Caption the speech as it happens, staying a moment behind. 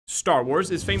Star Wars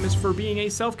is famous for being a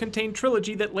self-contained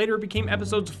trilogy that later became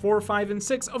episodes 4, 5, and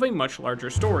 6 of a much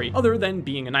larger story. Other than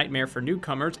being a nightmare for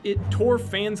newcomers, it tore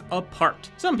fans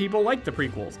apart. Some people like the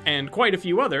prequels, and quite a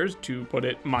few others, to put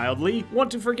it mildly,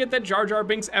 want to forget that Jar Jar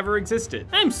Binks ever existed.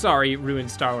 I'm sorry it ruined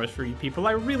Star Wars for you people,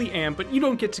 I really am, but you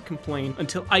don't get to complain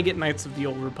until I get Knights of the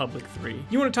Old Republic 3.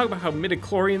 You want to talk about how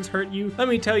midichlorians hurt you? Let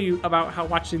me tell you about how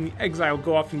watching the Exile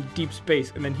go off into deep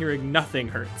space and then hearing nothing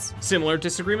hurts. Similar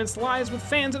disagreements lies with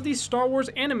fans of the Star Wars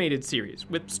animated series,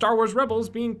 with Star Wars Rebels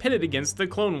being pitted against the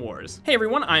Clone Wars. Hey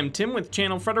everyone, I'm Tim with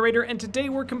Channel Frederator, and today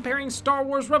we're comparing Star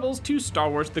Wars Rebels to Star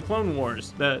Wars The Clone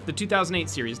Wars, the 2008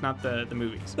 series, not the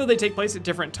movies. Though they take place at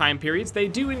different time periods, they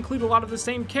do include a lot of the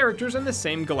same characters and the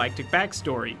same galactic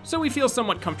backstory, so we feel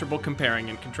somewhat comfortable comparing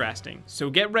and contrasting. So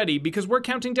get ready, because we're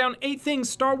counting down 8 things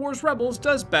Star Wars Rebels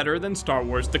does better than Star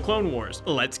Wars The Clone Wars.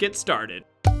 Let's get started.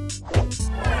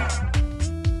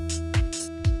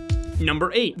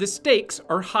 Number 8, the stakes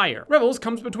are higher. Rebels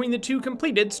comes between the 2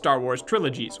 completed Star Wars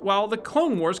trilogies, while the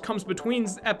Clone Wars comes between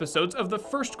episodes of the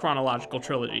first chronological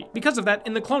trilogy. Because of that,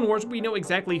 in the Clone Wars, we know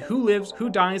exactly who lives, who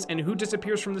dies, and who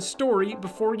disappears from the story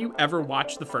before you ever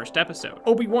watch the first episode.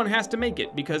 Obi-Wan has to make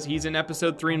it, because he's in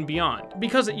episode 3 and beyond.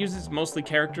 Because it uses mostly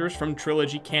characters from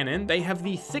trilogy canon, they have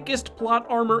the thickest plot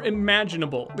armor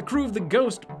imaginable. The crew of the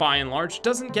Ghost, by and large,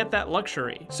 doesn't get that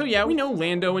luxury. So yeah, we know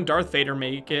Lando and Darth Vader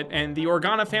make it, and the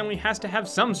Organa family has to have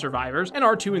some survivors, and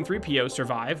R2 and 3PO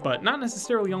survive, but not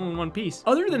necessarily all in one piece.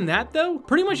 Other than that though,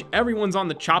 pretty much everyone's on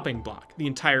the chopping block. The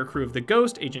entire crew of the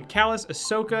Ghost, Agent Kallus,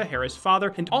 Ahsoka, Hera's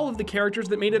father, and all of the characters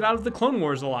that made it out of the Clone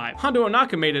Wars alive. Hondo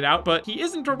Ohnaka made it out, but he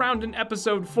isn't around in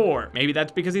episode 4. Maybe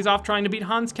that's because he's off trying to beat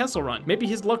Hans Kessel Run. Maybe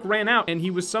his luck ran out and he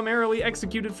was summarily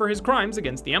executed for his crimes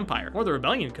against the Empire. Or the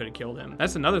Rebellion could have killed him.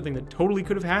 That's another thing that totally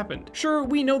could have happened. Sure,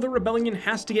 we know the Rebellion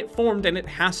has to get formed and it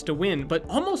has to win, but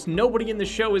almost nobody in the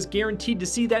show is guaranteed to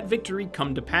see that victory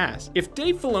come to pass. If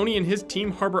Dave Filoni and his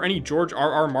team harbor any George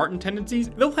R.R. Martin tendencies,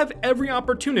 they'll have every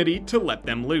opportunity to let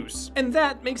them loose. And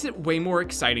that makes it way more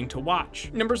exciting to watch.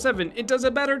 Number 7, it does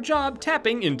a better job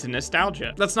tapping into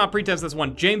nostalgia. Let's not pretend this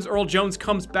one. James Earl Jones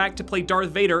comes back to play Darth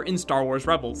Vader in Star Wars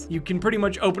Rebels. You can pretty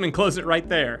much open and close it right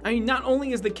there. I mean, not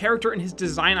only is the character and his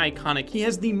design iconic, he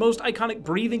has the most iconic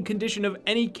breathing condition of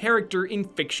any character in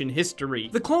fiction history.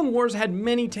 The Clone Wars had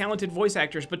many talented voice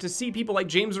actors, but to see people like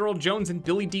James Earl Jones and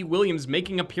Billy D. Williams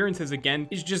making appearances again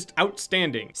is just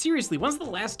outstanding. Seriously, when's the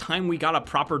last time we got a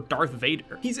proper Darth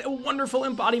Vader? He's a wonderful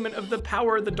embodiment of the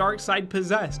power the dark side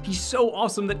possessed. He's so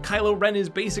awesome that Kylo Ren is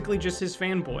basically just his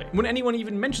fanboy. When anyone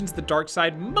even mentions the dark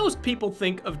side, most people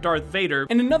think of Darth Vader.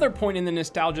 And another point in the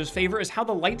nostalgia's favor is how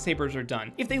the lightsabers are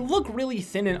done. If they look really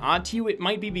thin and odd to you, it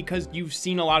might be because you've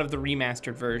seen a lot of the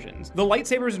remastered versions. The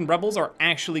lightsabers in Rebels are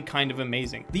actually kind of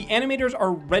amazing. The animators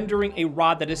are rendering a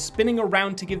rod that is spinning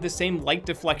around to give the same light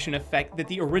deflection effect that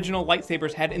the original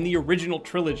lightsabers had in the original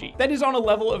trilogy. That is on a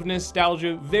level of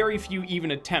nostalgia very few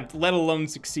even attempt, let alone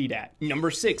succeed at.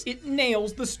 Number 6, it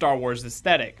nails the Star Wars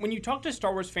aesthetic. When you talk to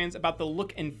Star Wars fans about the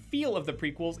look and feel of the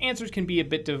prequels, answers can be a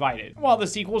bit divided. While the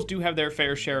sequels do have their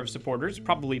fair share of supporters,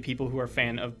 probably people who are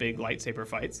fan of big lightsaber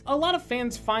fights, a lot of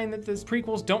fans find that the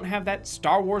prequels don't have that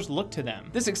Star Wars look to them.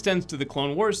 This extends to the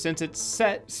Clone Wars since it's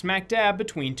set smack dab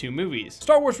between 2 movies.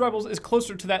 Star Wars Rebels is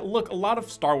closer to that look a lot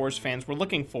of Star Wars fans were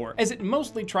looking for, as it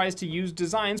mostly tries to use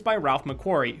designs by Ralph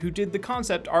McQuarrie, who did the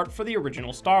concept art for the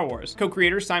original Star Wars.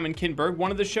 Co-creator Simon Kinberg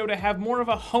wanted the show to have more of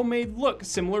a homemade look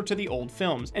similar to the old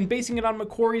films, and basing it on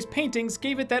McQuarrie's paintings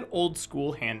gave it that old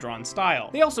school hand-drawn style.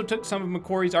 They also took some of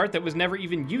McQuarrie's art that was never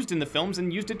even used in the films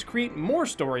and used it to create more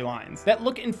storylines. That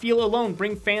look and feel alone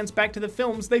bring fans back to the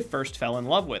films they first fell in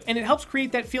love with, and it helps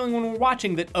create that feeling when we're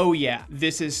watching that, oh yeah,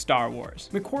 this is Star Wars.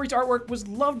 McQuarrie's artwork was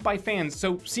loved by fans,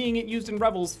 so seeing it used in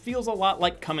Rebels feels a lot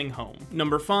like coming home.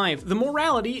 Number 5, the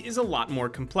morality is a lot more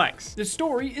complex. The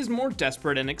story is more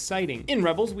desperate and exciting. In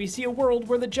Rebels, we see a world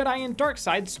where the Jedi and dark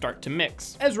side start to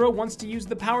mix. Ezra wants to use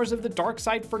the powers of the dark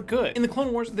side for good. In the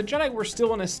Clone Wars, the Jedi were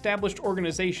still an established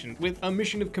organization with a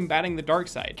mission of combating the dark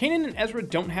side. Kanan and Ezra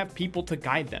don't have people to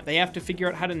guide them. They have to figure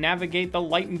out how to navigate the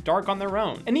light and dark on their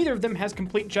own, and neither of them has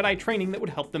complete Jedi training that would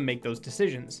help them make those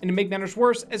decisions. And to make matters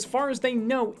worse, as far as they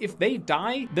know, if they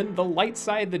die, then the light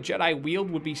side the Jedi wield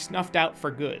would be snuffed out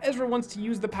for good. Ezra wants to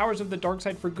use the powers of the dark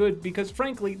side for good because,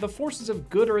 frankly, the forces of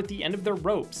good are at the end of their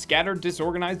rope, scattered,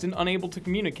 disorganized, and unable to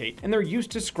communicate, and they're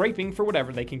used to scraping for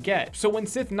whatever they can get. So when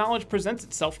Sith knowledge presents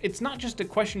itself, it's not just a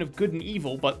question of good and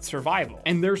evil, but survival.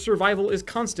 And their survival is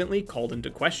constantly called into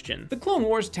question. The Clone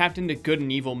Wars tapped into good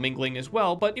and evil mingling as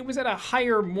well, but it was at a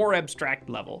higher, more abstract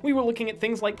level. We were looking at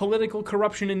things like political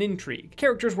corruption and intrigue.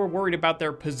 Characters were worried about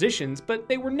their positions, but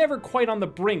they were never quite on the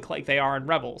brink like they are in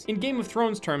Rebels. In Game of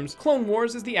Thrones terms, Clone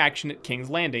Wars is the action at King's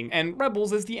Landing, and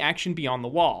Rebels is the action beyond the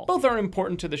wall. Both are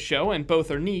important to the show, and both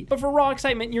are neat, but for raw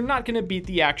excitement, you're not gonna beat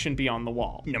the action beyond the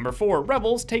wall. Number 4,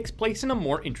 Rebels takes place in a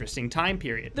more interesting time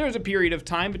period. There's a period of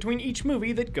time between each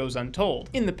movie that goes untold.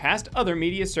 In the past, other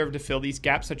media served to fill these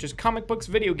gaps, such as comic books,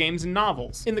 video games, and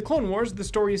novels. In the Clone Wars, the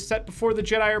story is set before the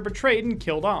Jedi are betrayed and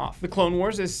killed off. The Clone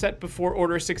Wars is set before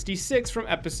Order 66 from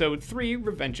Episode 3,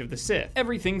 Revenge of the Sith.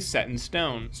 Everything's set in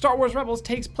stone. Star Wars Rebels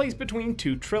takes place between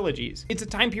 2 trilogies. It's a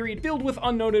time period filled with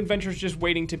unknown adventures just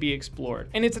waiting to be explored.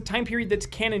 And it's a time period that's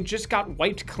canon just got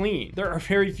wiped clean. There are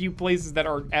very few places that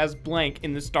are as blank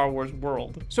in the Star Wars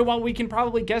world. So while we can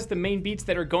probably guess the main beats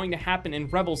that are going to happen in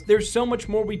Rebels, there's so much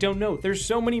more we don't know. There's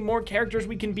so many more characters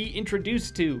we can be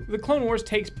introduced to. The Clone Wars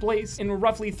takes place in a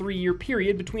roughly 3-year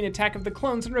period between Attack of the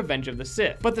Clones and Revenge of the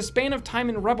Sith. But the span of time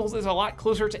in Rebels is a lot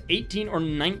closer to 18 or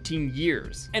 19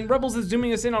 years. And Rebels is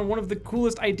zooming us in on one of the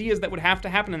coolest ideas that would have to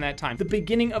happen in that time, the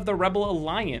beginning of the Rebel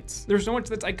Alliance. There's so much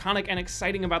that's iconic and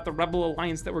exciting about the Rebel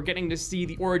Alliance that we're getting to see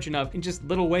the origin of in just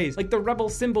little ways, like the Rebel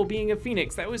symbol being a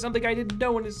phoenix. That was something I didn't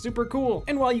know and is super cool.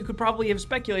 And while you could probably have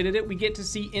speculated it, we get to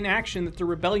see in action that the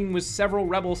rebellion was several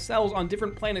rebel cells on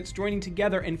different planets joining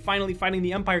together and finally fighting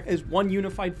the Empire as one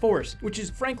unified force, which is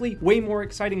frankly way more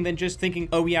exciting than just thinking,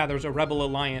 oh yeah, there's a Rebel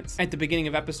Alliance at the beginning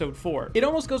of Episode 4. It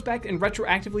almost goes back and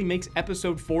retroactively makes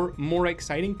Episode 4 more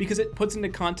exciting because it puts into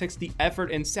context the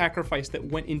effort and sacrifice that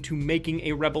went into making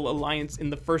a Rebel Alliance in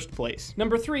the first place.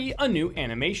 Number 3, a new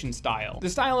animation style. The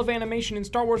style of animation in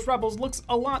Star Wars Rebels looks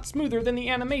a lot smoother than the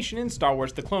animation in Star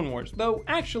Wars The Clone Wars, though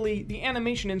actually the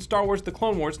animation in Star Wars The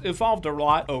Clone Wars evolved a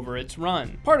lot over its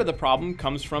run. Part of the problem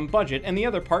comes from budget, and the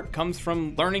other part comes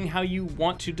from learning how you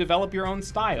want to develop your own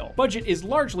style. Budget is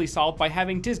largely solved by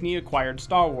having Disney acquired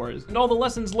Star Wars, and all the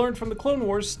lessons learned from The Clone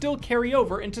Wars still carry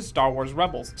over into Star Wars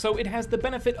Rebels, so it has the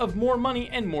benefit of more money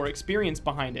and more experience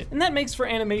behind it. And that makes for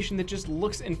animation that just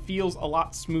looks and feels a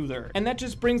lot smoother, and that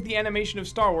just brings the animation of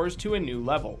Star Wars to a new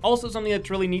level. Also, something that's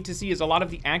really neat to see is a lot of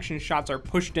the action shots are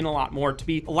pushed in a lot more to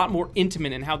be a lot more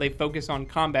intimate in how they focus on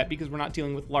combat because we're not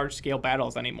dealing with large-scale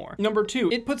battles anymore. Number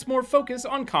 2, it puts more focus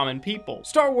on common people.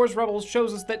 Star Wars Rebels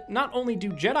shows us that not only do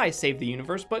Jedi save the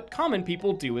universe, but common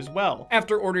people do as well.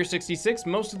 After Order 66,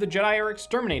 most of the Jedi are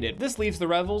exterminated. This leaves the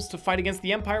Rebels to fight against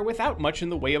the Empire without much in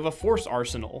the way of a Force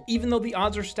arsenal. Even though the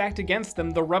odds are stacked against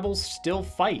them, the Rebels still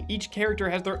fight. Each character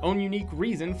has their own unique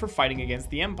reason for fighting against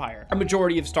the Empire. A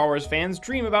majority of Star Wars fans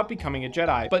dream about becoming a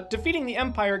Jedi, but defeating the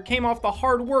Empire came off the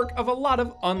hard work of a lot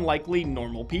of unlikely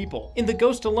normal people. In The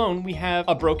Ghost alone, we have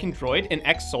a broken droid, an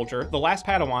ex-soldier, the last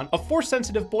Padawan, a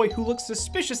Force-sensitive boy who looks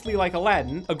suspiciously like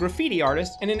Aladdin, a graffiti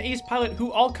artist, and an ace pilot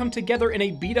who all come together in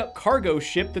a beat-up cargo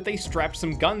ship that they strap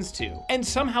some guns to. And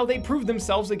somehow they prove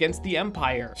themselves against the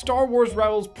Empire. Star Wars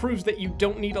Rebels proves that you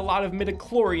don't need a lot of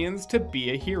midichlorians to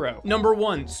be a hero. Number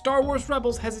 1, Star Wars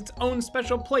Rebels has its own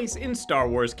special place in Star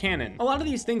Wars canon. A lot of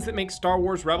these things that make Star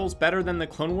Wars Rebels better than the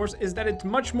Clone Wars is that it's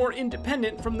much more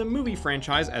independent from the movie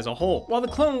franchise as a whole. While the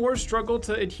Clone Wars struggled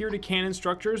to adhere to canon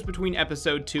structures between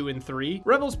Episode 2 and 3,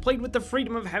 Rebels played with the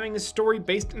freedom of having a story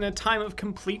based in a time of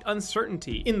complete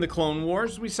uncertainty. In the Clone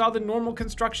Wars, we saw the normal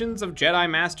constructions of Jedi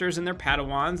Masters and their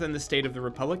Padawans and the state of the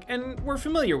Republic, and we're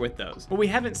familiar with those. What we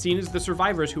haven't seen is the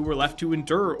survivors who were left to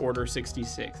endure Order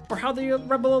 66, or how the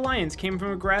Rebel Alliance came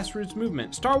from a grassroots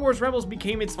movement. Star Wars Rebels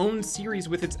became its own series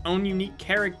with its own unique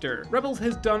character. Rebels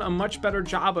has done a much better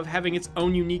job of having its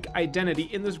own unique identity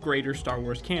in this greater Star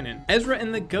Wars canon. Ezra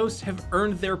and the Ghost have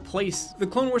earned their place. The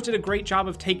Clone Wars did a great job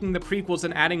of taking the prequels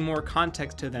and adding more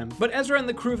context to them, but Ezra and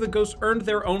the crew of the Ghost earned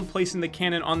their own place in the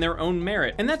canon on their own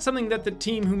merit, and that's something that the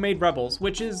team who made Rebels,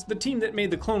 which is the team that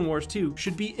made the Clone Wars too,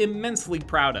 should be immensely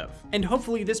proud of. And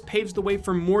hopefully this paves the way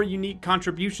for more unique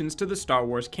contributions to the Star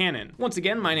Wars canon. Once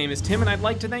again, my name is Tim, and I'd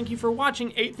like to thank you for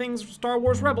watching 8 things Star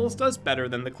Wars Rebels does better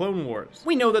than the Clone Wars.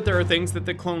 We know that there are things that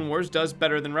the Clone Wars does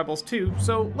better than Rebels too,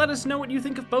 so let us know what you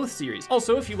think of both series.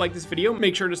 Also, if you like this video,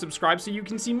 make sure to subscribe so you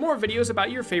can see more videos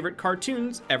about your favorite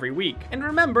cartoons every week. And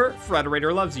remember,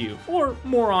 Frederator loves you. Or,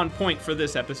 more on point for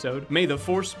this episode, may the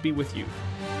Force be with you.